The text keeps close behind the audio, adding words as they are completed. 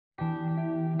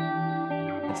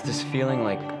It's this feeling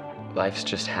like life's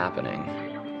just happening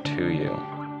to you,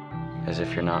 as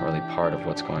if you're not really part of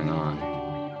what's going on.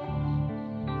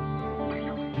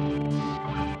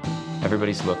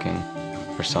 Everybody's looking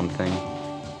for something,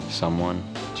 someone.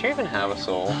 Do you even have a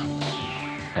soul?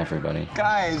 Everybody.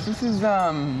 Guys, this is,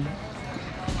 I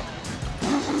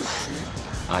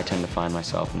tend to find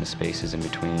myself in the spaces in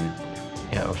between.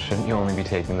 Yeah, well, shouldn't you only be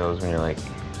taking those when you're, like,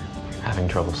 having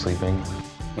trouble sleeping?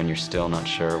 When you're still not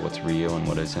sure what's real and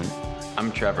what isn't.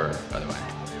 I'm Trevor, by the way.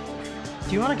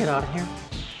 Do you want to get out of here?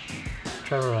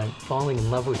 Trevor, I'm falling in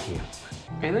love with you.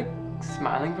 Are you, like,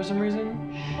 smiling for some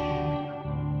reason?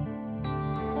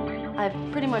 I've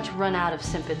pretty much run out of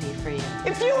sympathy for you.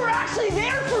 If you were actually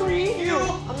there for me, you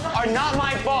Are not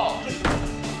my fault!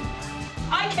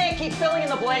 I can't keep filling in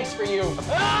the blanks for you.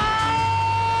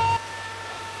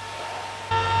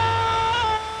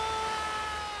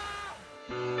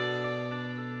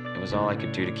 It was all I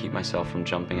could do to keep myself from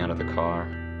jumping out of the car.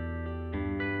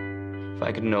 If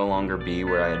I could no longer be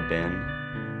where I had been,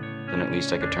 then at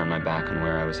least I could turn my back on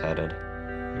where I was headed.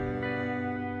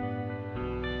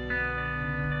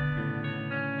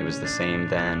 It was the same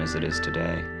then as it is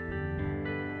today.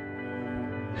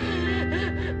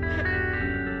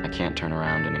 I can't turn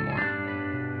around anymore.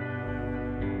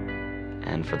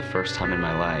 And for the first time in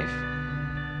my life,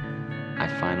 I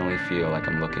finally feel like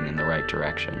I'm looking in the right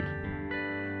direction.